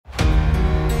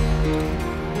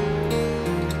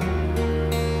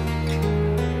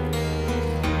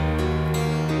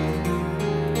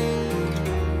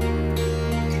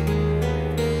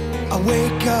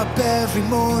wake up every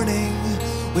morning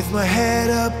with my head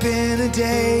up in a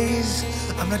daze.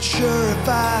 I'm not sure if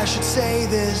I should say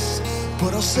this,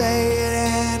 but I'll say it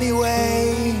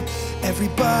anyway.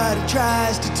 Everybody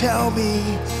tries to tell me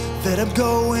that I'm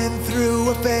going through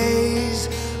a phase.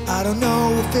 I don't know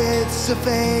if it's a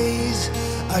phase,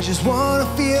 I just wanna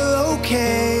feel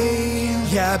okay.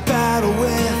 Yeah, I battle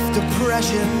with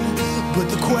depression, but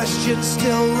the question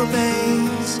still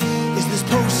remains: is this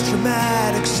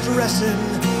post-traumatic stressing,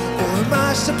 or am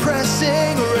I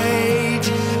suppressing rage?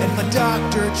 And my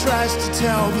doctor tries to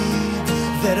tell me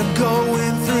that I'm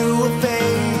going through a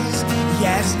phase.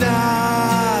 Yeah, it's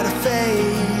not a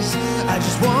phase, I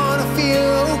just wanna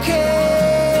feel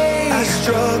okay. I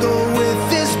struggle with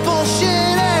this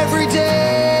bullshit every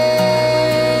day,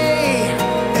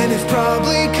 and it's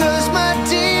probably 'cause my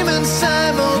demons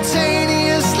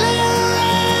simultaneously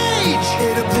rage.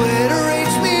 It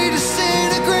obliterates me,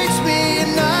 disintegrates me,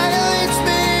 annihilates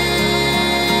me.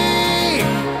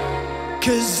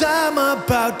 'Cause I'm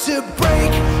about to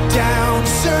break down,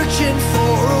 searching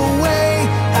for a way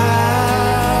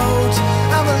out.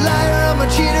 I'm a liar, I'm a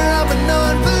cheater, I'm a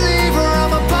non-believer,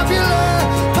 I'm a popular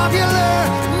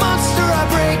monster. I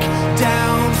break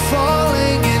down,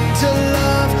 falling into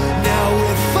love, now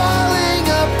we're falling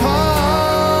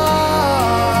apart.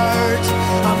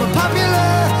 I'm a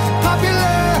popular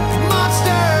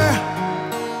monster.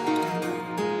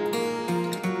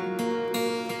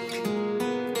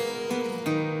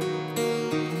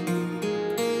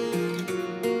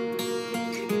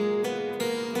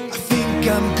 I think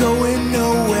I'm going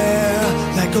nowhere,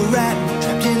 like a rat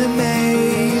trapped in a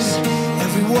maze.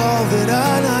 Every wall that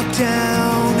I knock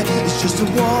down is just a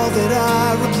wall that I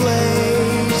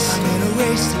replace. I'm in a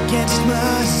race against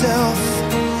myself,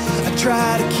 I try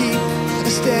to keep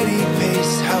a steady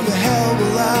pace. How the hell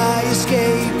will I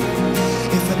escape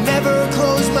if I never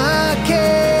close my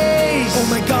case? Oh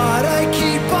my God, I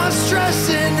keep on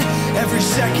stressing. Every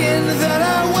second that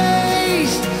I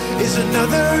waste is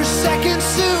another second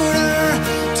sooner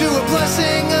to a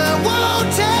blessing I won't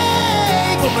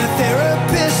take. But my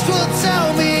therapist will tell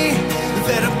me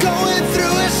that I'm going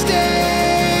through a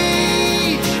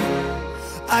stage.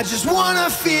 I just wanna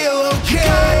feel okay.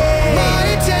 Got my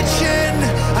attention,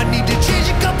 I need to change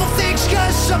a couple things,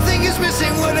 'cause something is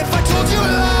missing. What if I told you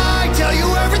a lie, tell you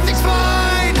everything's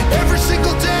fine? Every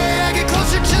single day I get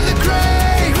closer to the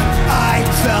grave. I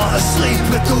fell asleep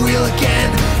at the wheel again,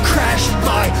 crashed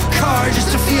my car just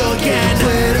to feel again.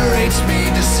 Obliterates me,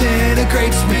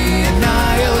 disintegrates me,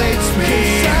 annihilates me.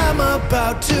 'Cause I'm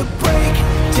about to break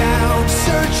down,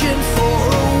 searching for